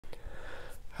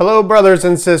Hello brothers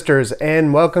and sisters,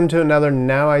 and welcome to another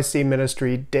Now I See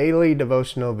Ministry daily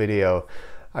devotional video.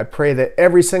 I pray that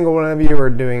every single one of you are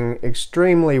doing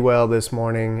extremely well this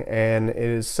morning, and it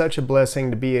is such a blessing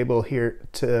to be able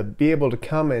to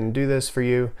come and do this for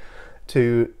you,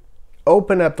 to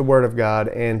open up the Word of God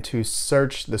and to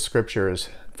search the Scriptures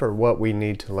for what we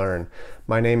need to learn.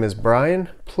 My name is Brian.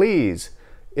 Please,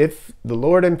 if the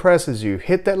Lord impresses you,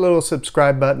 hit that little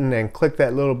subscribe button and click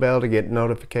that little bell to get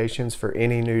notifications for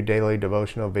any new daily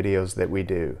devotional videos that we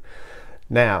do.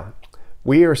 Now,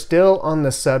 we are still on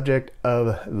the subject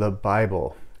of the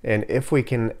Bible, and if we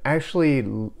can actually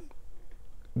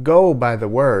go by the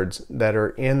words that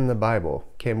are in the Bible,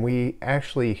 can we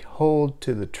actually hold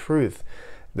to the truth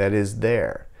that is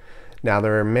there? Now,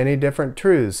 there are many different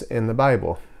truths in the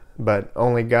Bible, but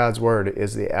only God's Word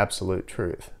is the absolute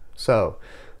truth. So,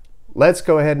 let's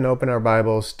go ahead and open our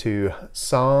Bibles to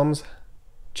Psalms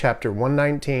chapter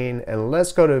 119, and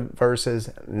let's go to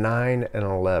verses 9 and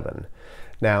 11.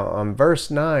 Now, on verse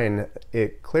 9,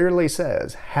 it clearly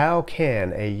says, "How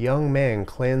can a young man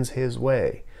cleanse his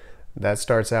way?" That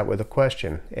starts out with a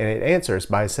question, and it answers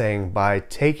by saying, "By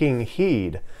taking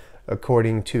heed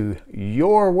according to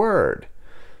your word."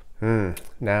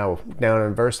 Now, down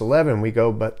in verse 11, we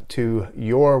go, "But to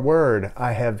your word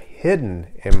I have hidden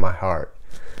in my heart,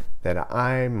 that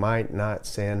I might not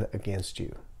sin against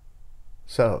you."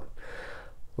 So,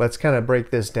 let's kind of break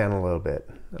this down a little bit.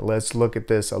 Let's look at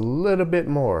this a little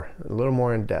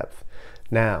more in depth.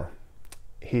 Now,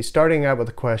 he's starting out with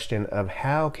the question of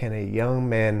how can a young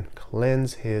man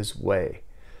cleanse his way?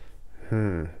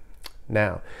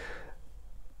 Now,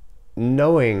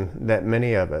 knowing that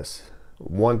many of us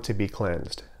want to be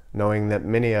cleansed, knowing that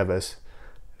many of us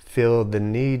feel the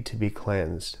need to be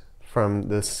cleansed from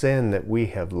the sin that we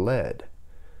have led,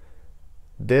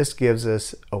 this gives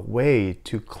us a way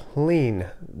to clean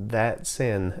that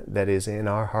sin that is in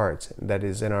our hearts, that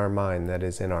is in our mind, that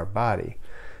is in our body.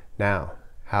 Now,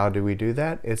 how do we do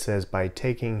that? It says by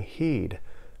taking heed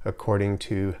according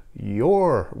to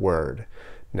your word.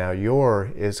 Now,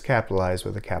 your is capitalized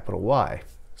with a capital Y.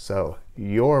 So,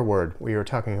 your word, we are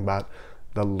talking about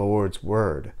the Lord's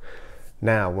word.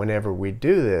 Now, whenever we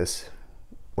do this,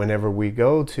 whenever we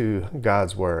go to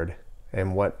God's word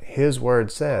and what his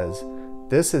word says,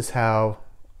 this is how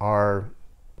our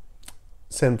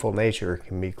sinful nature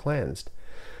can be cleansed.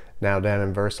 Now, down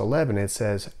in verse 11, it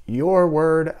says, "Your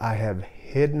word I have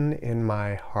hidden in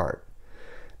my heart."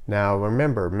 Now,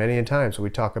 remember, many times we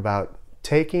talk about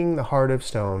taking the heart of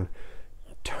stone,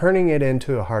 turning it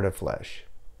into a heart of flesh.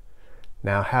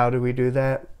 Now, how do we do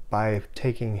that? By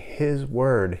taking his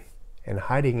word and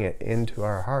hiding it into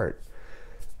our heart,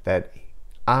 that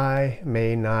I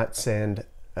may not sin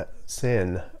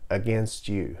against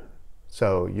you.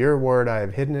 So, your word I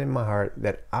have hidden in my heart,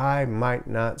 that I might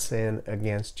not sin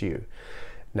against you.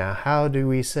 Now, how do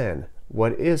we sin?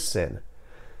 What is sin?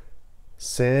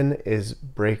 Sin is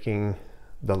breaking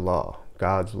the law,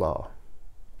 God's law.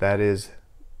 That is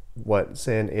what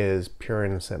sin is, pure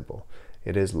and simple.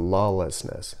 It is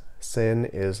lawlessness. Sin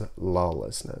is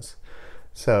lawlessness.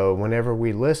 So, whenever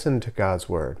we listen to God's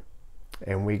word,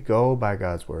 and we go by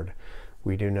God's word,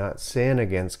 we do not sin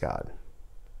against God,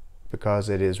 because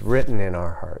it is written in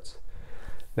our hearts.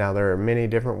 Now, there are many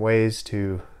different ways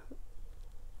to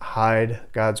hide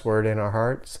God's word in our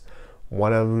hearts.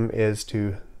 One of them is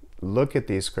to look at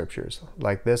these scriptures,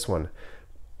 like this one,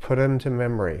 put them to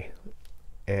memory,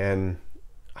 and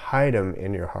hide them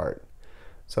in your heart.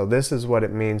 So this is what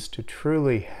it means to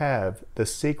truly have the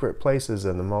secret places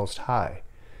of the Most High,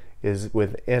 is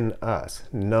within us,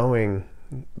 knowing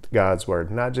God's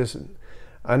word, not just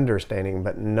understanding,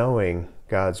 but knowing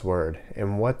God's word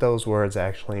and what those words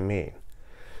actually mean.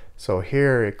 So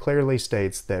here it clearly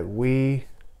states that we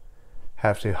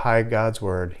have to hide God's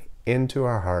word into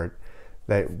our heart,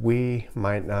 that we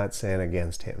might not sin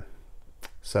against him.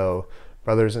 So,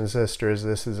 brothers and sisters,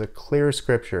 this is a clear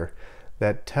scripture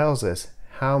that tells us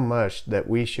how much that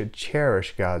we should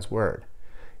cherish God's word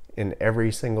in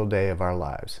every single day of our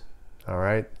lives. All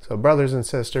right? So, brothers and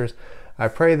sisters, I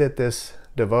pray that this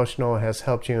devotional has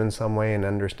helped you in some way in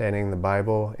understanding the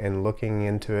Bible and looking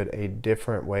into it a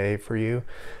different way for you.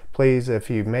 Please, if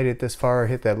you've made it this far,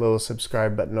 hit that little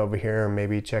subscribe button over here, and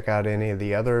maybe check out any of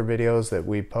the other videos that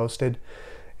we posted.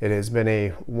 It has been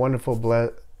a wonderful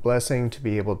blessing to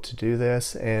be able to do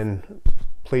this. And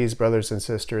please, brothers and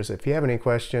sisters, if you have any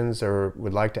questions or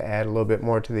would like to add a little bit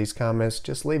more to these comments,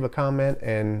 just leave a comment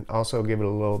and also give it a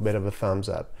little bit of a thumbs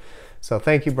up. So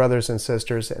thank you, brothers and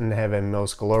sisters, and have a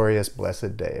most glorious,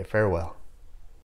 blessed day. Farewell.